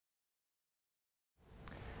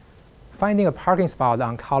Finding a parking spot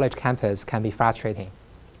on college campus can be frustrating.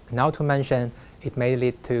 Not to mention, it may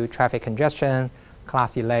lead to traffic congestion,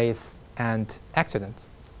 class delays, and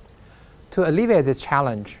accidents. To alleviate this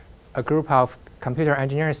challenge, a group of computer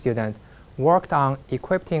engineering students worked on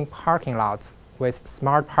equipping parking lots with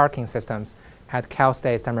smart parking systems at Cal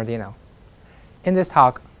State San Bernardino. In this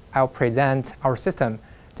talk, I'll present our system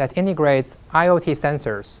that integrates IoT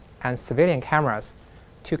sensors and civilian cameras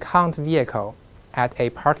to count vehicles at a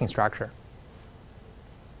parking structure.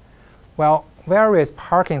 While various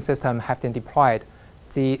parking systems have been deployed,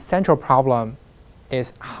 the central problem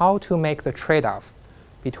is how to make the trade-off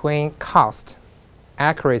between cost,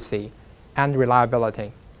 accuracy, and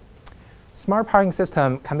reliability. Smart parking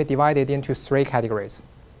system can be divided into three categories.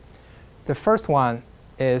 The first one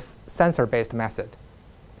is sensor-based method,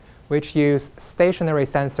 which use stationary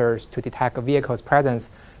sensors to detect a vehicle's presence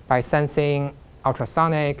by sensing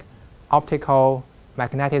ultrasonic, optical,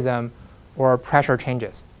 magnetism, or pressure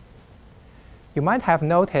changes. You might have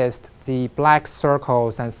noticed the black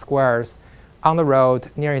circles and squares on the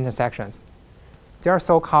road near intersections. They are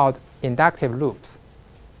so-called inductive loops.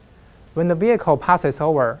 When the vehicle passes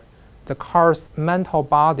over, the car's mental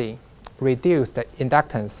body reduces the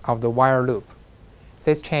inductance of the wire loop.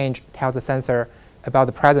 This change tells the sensor about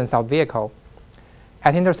the presence of the vehicle.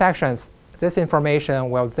 At intersections, this information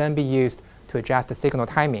will then be used to adjust the signal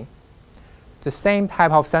timing. The same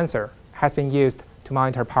type of sensor has been used to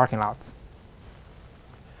monitor parking lots.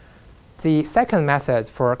 The second method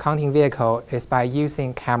for counting vehicles is by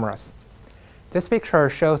using cameras. This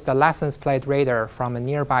picture shows the license plate reader from a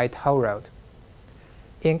nearby toll road.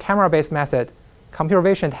 In camera-based method, computer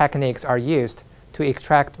vision techniques are used to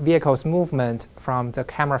extract vehicles' movement from the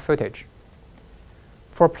camera footage.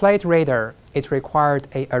 For plate reader, it required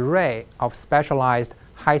an array of specialized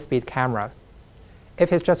high-speed cameras.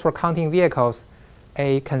 If it's just for counting vehicles,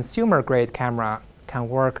 a consumer-grade camera can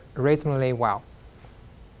work reasonably well.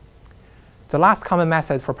 The last common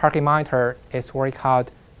method for parking monitor is what we call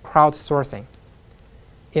crowdsourcing.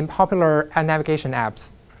 In popular navigation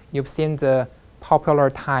apps, you've seen the popular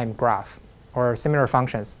time graph or similar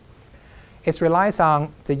functions. It relies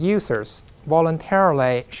on the users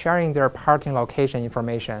voluntarily sharing their parking location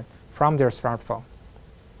information from their smartphone.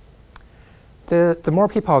 The more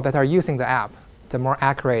people that are using the app, the more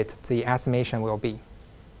accurate the estimation will be.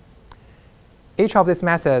 Each of these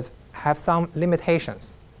methods have some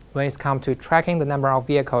limitations when it comes to tracking the number of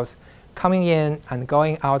vehicles coming in and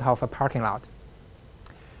going out of a parking lot.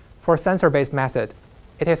 For sensor-based method,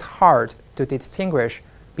 it is hard to distinguish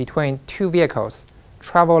between two vehicles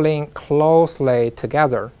traveling closely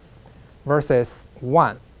together versus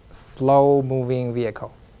one slow-moving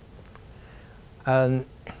vehicle.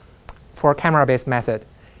 For camera-based method,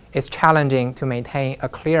 it's challenging to maintain a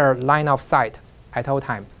clear line of sight at all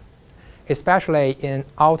times, especially in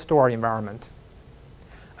outdoor environment.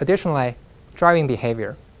 Additionally, driving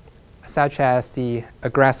behavior, such as the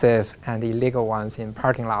aggressive and illegal ones in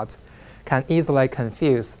parking lots, can easily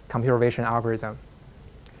confuse computer vision algorithm.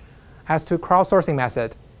 As to crowdsourcing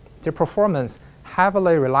method, the performance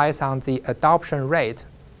heavily relies on the adoption rate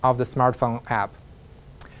of the smartphone app.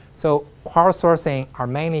 So crowdsourcing are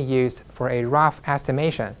mainly used for a rough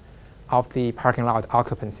estimation of the parking lot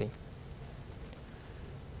occupancy.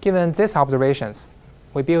 Given these observations,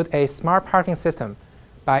 we built a smart parking system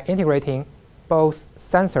by integrating both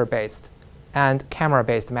sensor-based and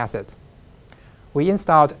camera-based methods. We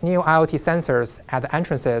installed new IoT sensors at the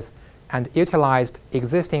entrances and utilized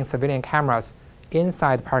existing civilian cameras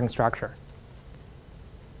inside the parking structure.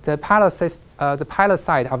 The pilot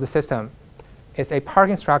site of the system is a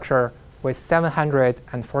parking structure with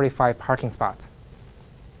 745 parking spots.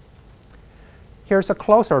 Here's a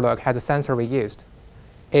closer look at the sensor we used.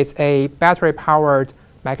 It's a battery-powered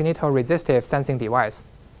magnetoresistive sensing device.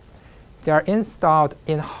 They are installed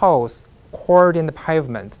in holes cored in the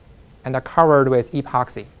pavement and are covered with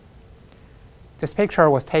epoxy. This picture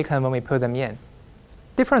was taken when we put them in.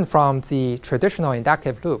 Different from the traditional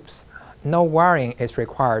inductive loops, no wiring is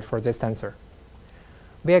required for this sensor.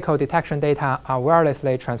 Vehicle detection data are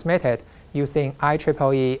wirelessly transmitted using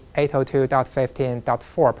IEEE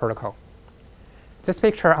 802.15.4 protocol. This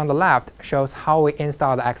picture on the left shows how we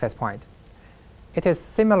install the access point. It is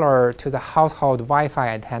similar to the household Wi-Fi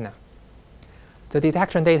antenna. The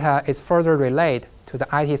detection data is further relayed to the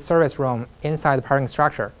IT service room inside the parking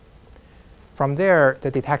structure. From there,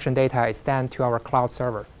 the detection data is sent to our cloud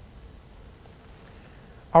server.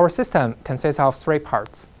 Our system consists of three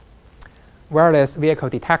parts: wireless vehicle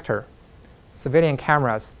detector, civilian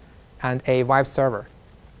cameras, and a web server.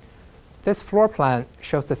 This floor plan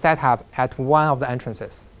shows the setup at one of the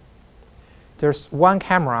entrances. there's one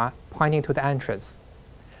camera pointing to the entrance.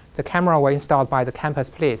 The camera was installed by the campus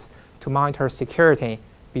police to monitor security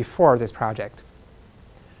before this project.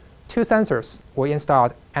 2 sensors were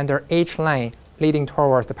installed under each lane leading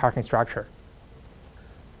towards the parking structure.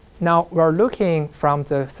 Now we're looking from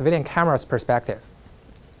the civilian camera's perspective.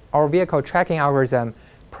 Our vehicle tracking algorithm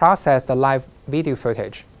processed the live video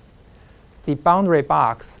footage. The boundary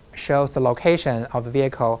box shows the location of the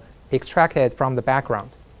vehicle extracted from the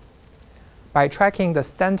background. By tracking the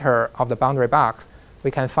center of the boundary box,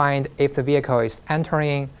 we can find if the vehicle is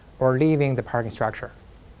entering or leaving the parking structure.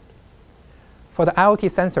 For the IoT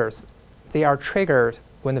sensors, they are triggered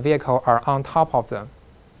when the vehicle are on top of them.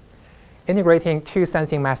 Integrating 2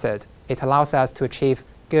 sensing methods, it allows us to achieve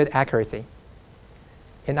good accuracy.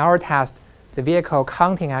 In our test, the vehicle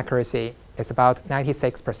counting accuracy is about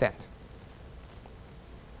 96%.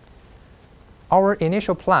 Our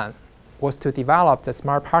initial plan was to develop the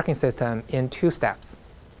smart parking system in 2 steps.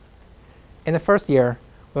 In the first year,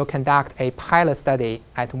 we'll conduct a pilot study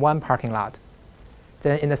at 1 parking lot.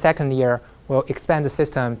 Then in the second year, we'll expand the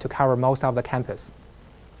system to cover most of the campus.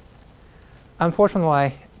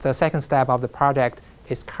 Unfortunately, the second step of the project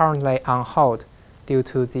is currently on hold due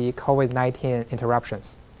to the COVID-19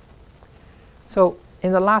 interruptions. So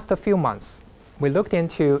in the last few months, we looked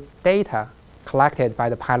into data collected by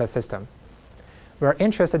the pilot system. We're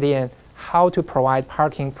interested in how to provide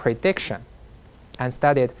parking prediction and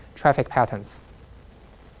studied traffic patterns.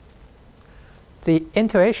 The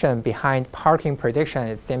intuition behind parking prediction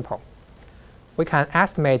is simple. We can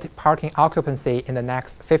estimate parking occupancy in the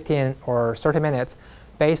next 15 or 30 minutes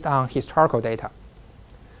based on historical data.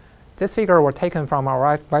 This figure was taken from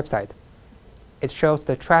our website. It shows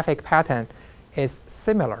the traffic pattern is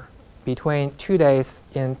similar between 2 days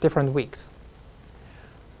in different weeks.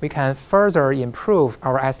 We can further improve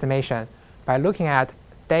our estimation by looking at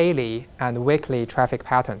daily and weekly traffic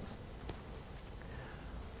patterns.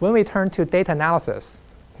 When we turn to data analysis,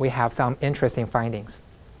 we have some interesting findings.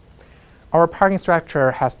 Our parking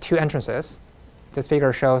structure has 2 entrances. This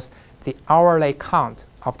figure shows the hourly count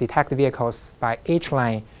of detected vehicles by each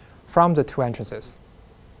lane from the 2 entrances.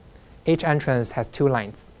 Each entrance has 2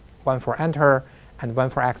 lanes, one for enter and one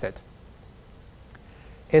for exit.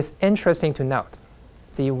 It's interesting to note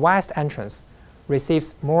the west entrance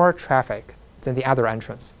receives more traffic than the other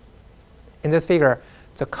entrance. In this figure,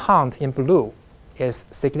 the count in blue is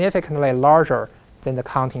significantly larger than the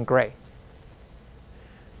count in gray.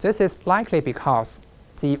 This is likely because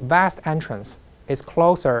the west entrance is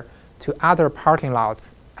closer to other parking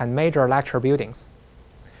lots and major lecture buildings,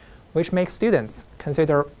 which makes students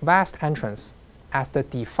consider west entrance as the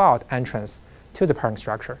default entrance to the parking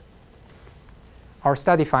structure. Our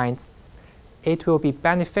study finds it will be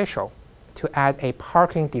beneficial to add a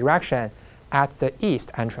parking direction at the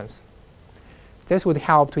east entrance. This would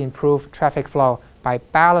help to improve traffic flow by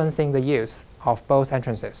balancing the use of both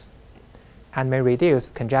entrances and may reduce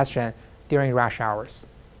congestion during rush hours.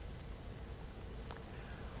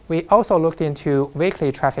 We also looked into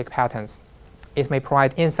weekly traffic patterns. It may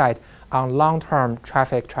provide insight on long-term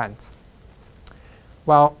traffic trends.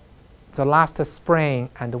 Well, the last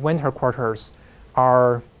spring and winter quarters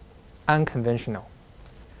are unconventional.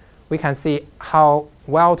 We can see how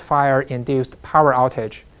wildfire-induced power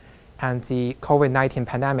outage and the COVID-19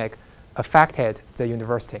 pandemic affected the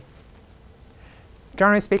university.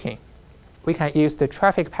 Generally speaking, we can use the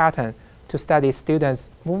traffic pattern to study students'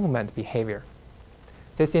 movement behavior.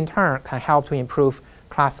 This in turn can help to improve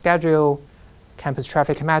class schedule, campus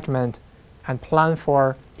traffic management, and plan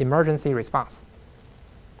for emergency response.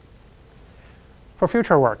 For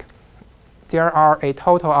future work, there are a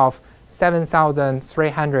total of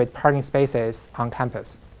 7,300 parking spaces on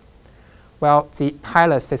campus, while the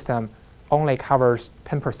pilot system only covers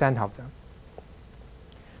 10% of them.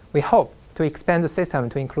 We hope to expand the system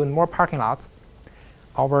to include more parking lots.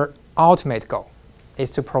 Our ultimate goal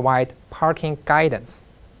is to provide parking guidance.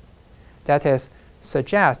 That is,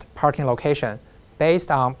 suggest parking location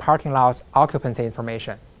based on parking lot's occupancy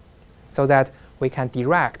information so that we can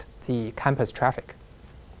direct the campus traffic.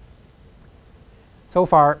 So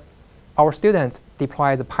far, our students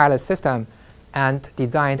deployed the pilot system and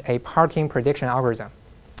designed a parking prediction algorithm.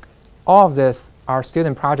 All of these are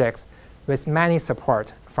student projects with many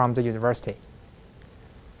support from the university.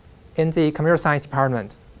 In the computer science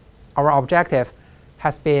department, our objective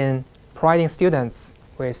has been providing students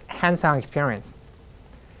with hands-on experience,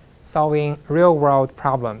 solving real-world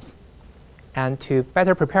problems, and to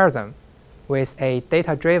better prepare them with a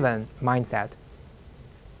data-driven mindset.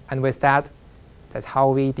 And with that, that's how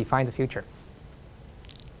we define the future.